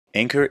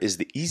Anchor is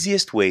the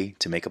easiest way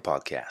to make a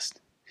podcast.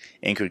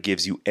 Anchor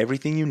gives you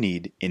everything you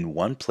need in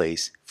one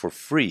place for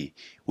free,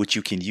 which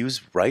you can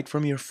use right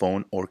from your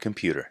phone or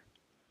computer.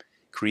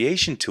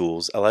 Creation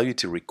tools allow you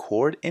to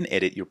record and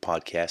edit your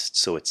podcast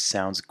so it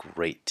sounds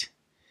great.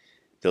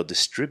 They'll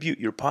distribute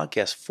your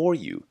podcast for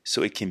you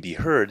so it can be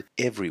heard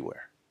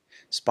everywhere.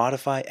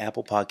 Spotify,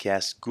 Apple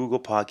Podcasts, Google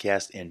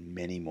Podcasts, and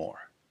many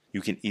more. You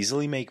can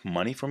easily make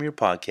money from your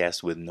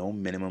podcast with no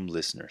minimum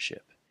listenership.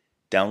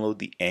 Download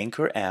the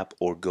Anchor app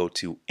or go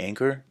to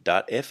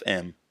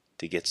anchor.fm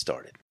to get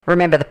started.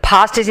 Remember, the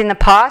past is in the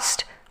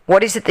past.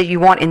 What is it that you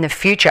want in the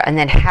future? And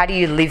then how do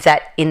you live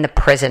that in the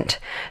present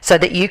so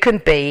that you can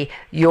be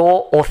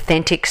your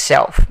authentic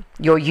self,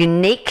 your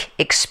unique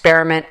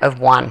experiment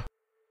of one?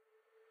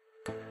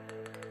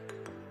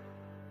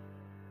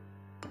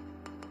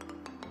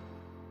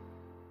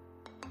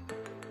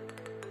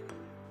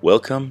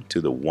 Welcome to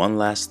the One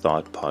Last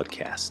Thought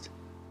podcast,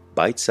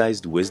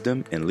 bite-sized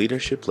wisdom and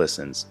leadership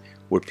lessons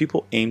where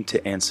people aim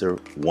to answer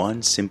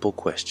one simple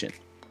question.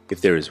 If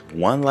there is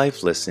one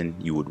life lesson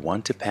you would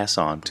want to pass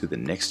on to the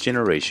next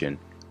generation,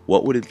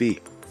 what would it be?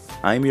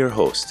 I'm your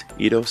host,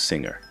 Ido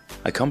Singer.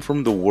 I come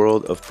from the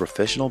world of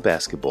professional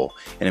basketball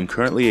and am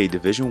currently a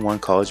Division I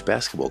college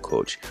basketball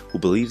coach who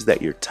believes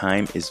that your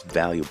time is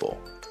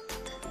valuable.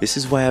 This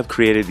is why I've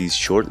created these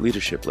short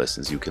leadership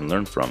lessons you can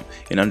learn from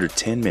in under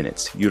 10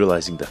 minutes,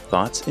 utilizing the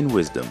thoughts and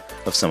wisdom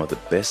of some of the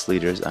best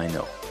leaders I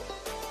know.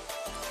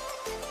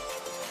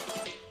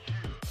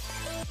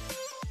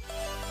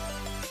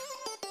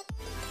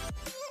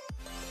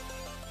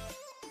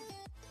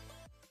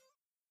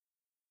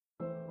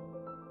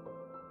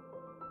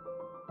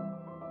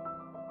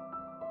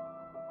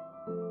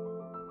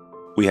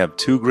 We have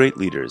two great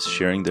leaders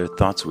sharing their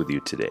thoughts with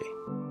you today.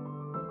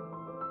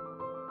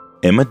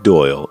 Emma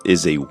Doyle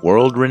is a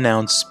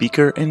world-renowned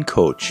speaker and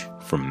coach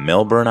from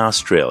Melbourne,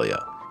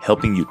 Australia,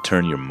 helping you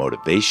turn your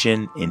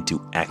motivation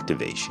into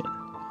activation.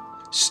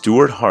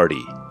 Stuart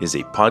Hardy is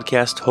a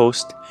podcast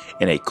host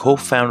and a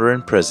co-founder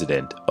and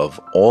president of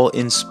All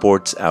in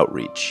Sports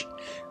Outreach.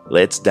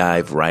 Let's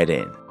dive right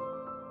in.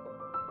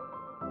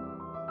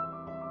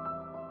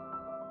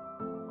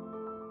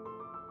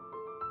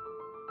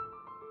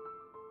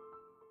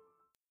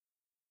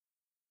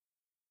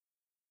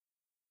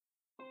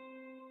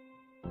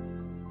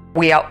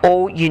 We are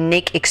all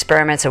unique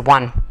experiments of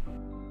one.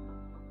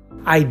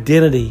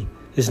 Identity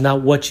is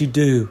not what you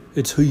do,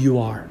 it's who you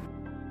are.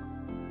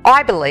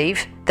 I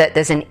believe that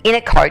there's an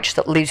inner coach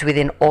that lives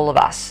within all of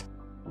us.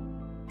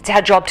 It's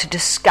our job to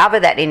discover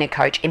that inner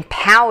coach,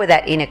 empower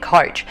that inner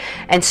coach,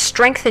 and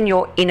strengthen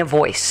your inner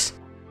voice.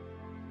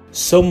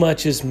 So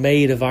much is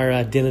made of our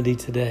identity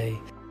today.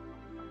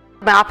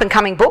 My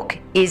up-and-coming book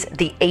is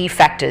The E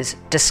Factors,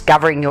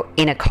 Discovering Your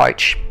Inner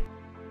Coach.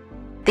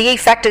 The E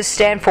Factors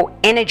stand for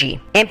energy,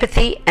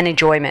 empathy, and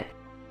enjoyment.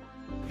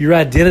 Your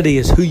identity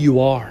is who you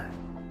are.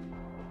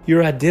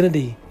 Your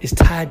identity is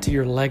tied to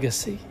your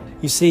legacy.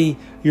 You see,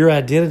 your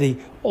identity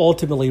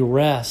ultimately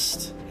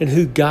rests in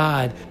who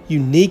God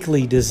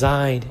uniquely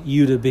designed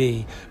you to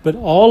be. But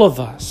all of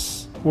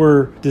us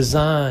were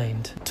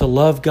designed to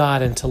love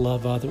God and to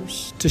love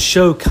others, to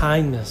show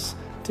kindness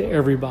to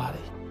everybody.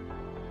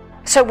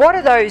 So what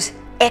are those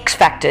X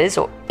factors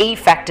or E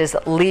factors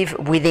that live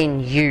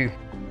within you?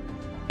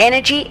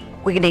 Energy,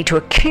 we need to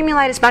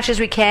accumulate as much as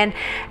we can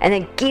and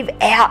then give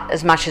out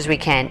as much as we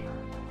can.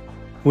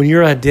 When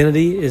your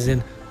identity is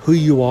in who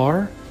you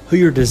are, who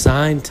you're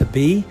designed to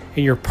be,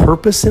 and your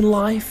purpose in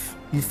life,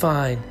 you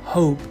find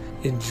hope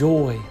and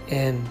joy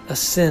and a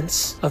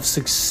sense of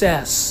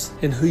success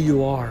in who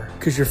you are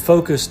because you're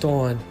focused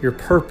on your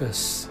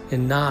purpose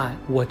and not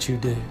what you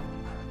do.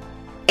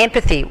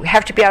 Empathy, we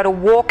have to be able to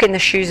walk in the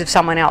shoes of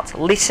someone else,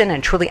 listen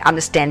and truly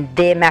understand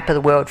their map of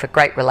the world for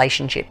great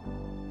relationship.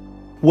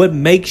 What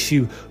makes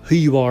you who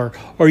you are?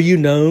 Are you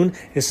known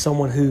as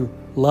someone who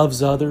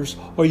loves others?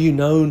 Are you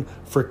known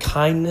for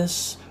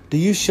kindness? Do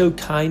you show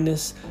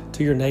kindness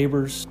to your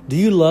neighbors? Do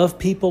you love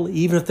people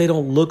even if they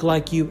don't look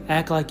like you,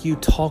 act like you,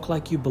 talk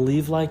like you,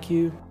 believe like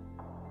you?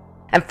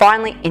 And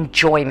finally,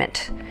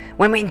 enjoyment.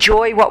 When we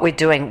enjoy what we're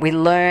doing, we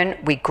learn,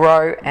 we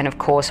grow, and of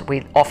course,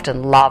 we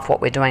often love what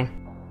we're doing.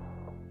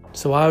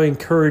 So I would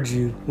encourage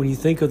you, when you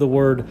think of the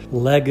word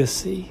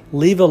legacy,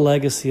 leave a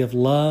legacy of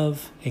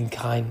love and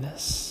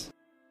kindness.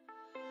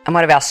 And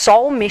one of our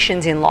sole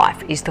missions in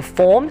life is to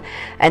form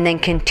and then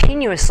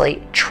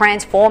continuously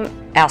transform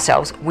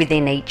ourselves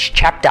within each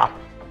chapter.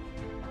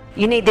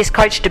 You need this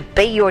coach to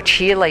be your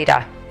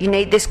cheerleader. You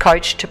need this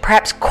coach to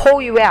perhaps call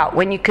you out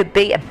when you could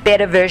be a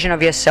better version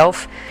of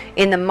yourself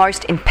in the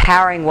most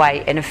empowering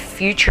way, in a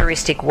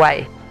futuristic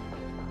way.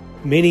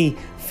 Many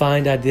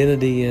find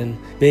identity in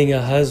being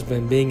a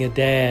husband, being a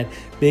dad,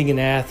 being an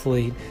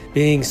athlete,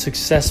 being a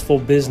successful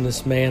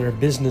businessman or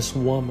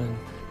businesswoman.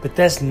 But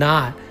that's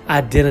not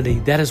identity.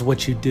 That is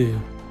what you do.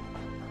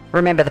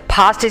 Remember, the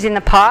past is in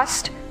the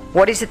past.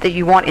 What is it that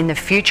you want in the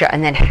future?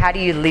 And then how do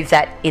you live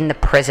that in the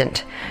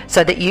present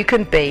so that you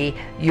can be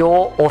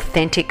your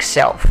authentic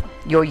self,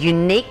 your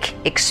unique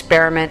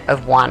experiment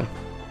of one?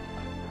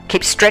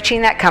 Keep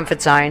stretching that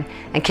comfort zone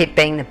and keep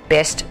being the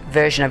best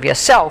version of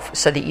yourself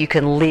so that you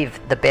can live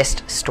the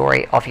best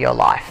story of your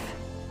life.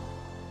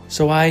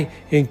 So I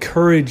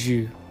encourage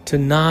you to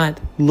not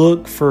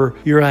look for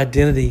your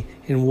identity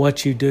in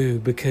what you do,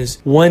 because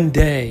one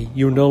day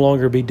you'll no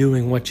longer be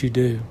doing what you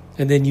do,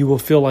 and then you will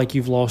feel like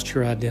you've lost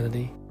your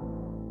identity.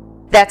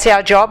 That's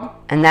our job,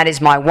 and that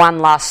is my one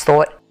last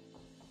thought.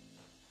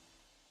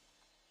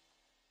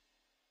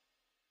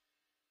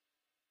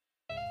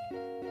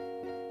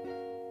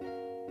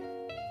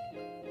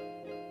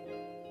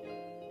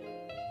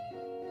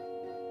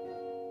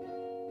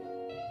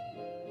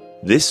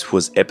 This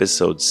was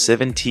episode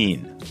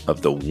 17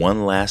 of the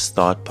One Last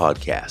Thought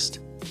podcast.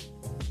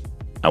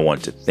 I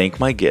want to thank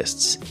my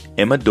guests,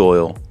 Emma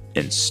Doyle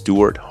and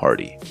Stuart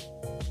Hardy.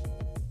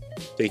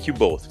 Thank you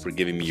both for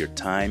giving me your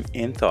time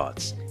and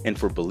thoughts, and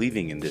for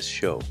believing in this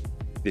show.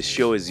 This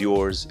show is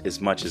yours as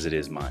much as it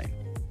is mine.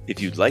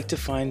 If you'd like to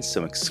find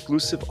some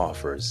exclusive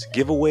offers,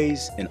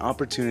 giveaways, and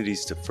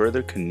opportunities to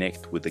further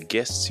connect with the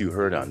guests you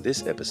heard on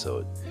this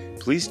episode,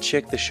 please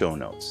check the show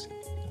notes.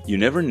 You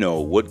never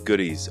know what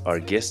goodies our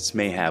guests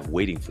may have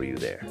waiting for you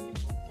there.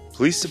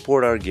 Please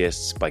support our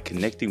guests by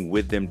connecting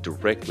with them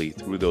directly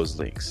through those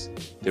links.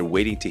 They're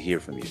waiting to hear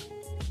from you.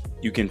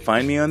 You can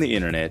find me on the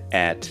internet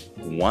at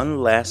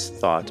One Last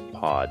Thought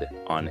Pod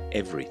on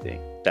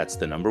everything. That's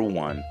the number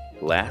 1,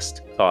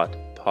 Last Thought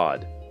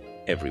Pod,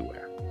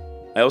 everywhere.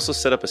 I also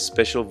set up a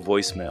special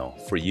voicemail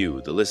for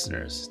you, the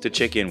listeners, to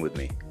check in with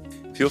me.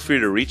 Feel free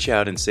to reach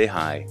out and say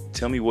hi,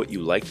 tell me what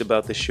you liked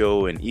about the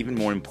show, and even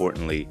more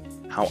importantly,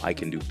 how I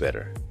can do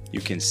better.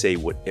 You can say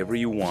whatever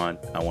you want.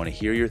 I want to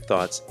hear your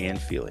thoughts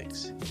and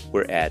feelings.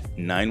 We're at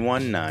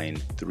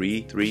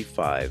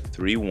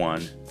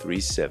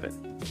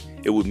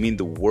 919-335-3137. It would mean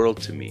the world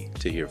to me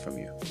to hear from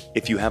you.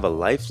 If you have a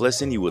life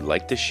lesson you would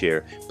like to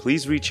share,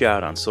 please reach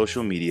out on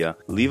social media,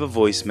 leave a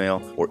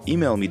voicemail, or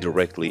email me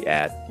directly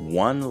at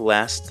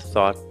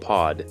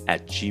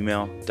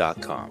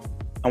onelasthoughtpod@gmail.com.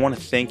 I want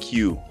to thank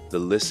you, the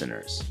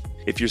listeners.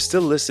 If you're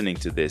still listening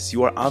to this,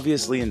 you are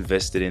obviously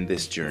invested in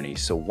this journey,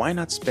 so why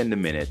not spend a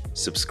minute,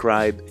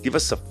 subscribe, give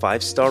us a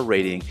 5-star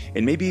rating,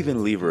 and maybe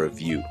even leave a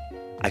review.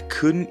 I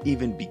couldn't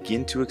even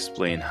begin to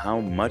explain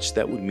how much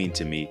that would mean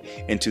to me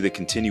and to the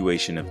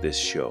continuation of this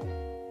show.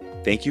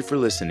 Thank you for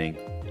listening.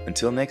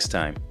 Until next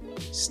time,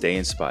 stay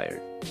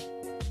inspired.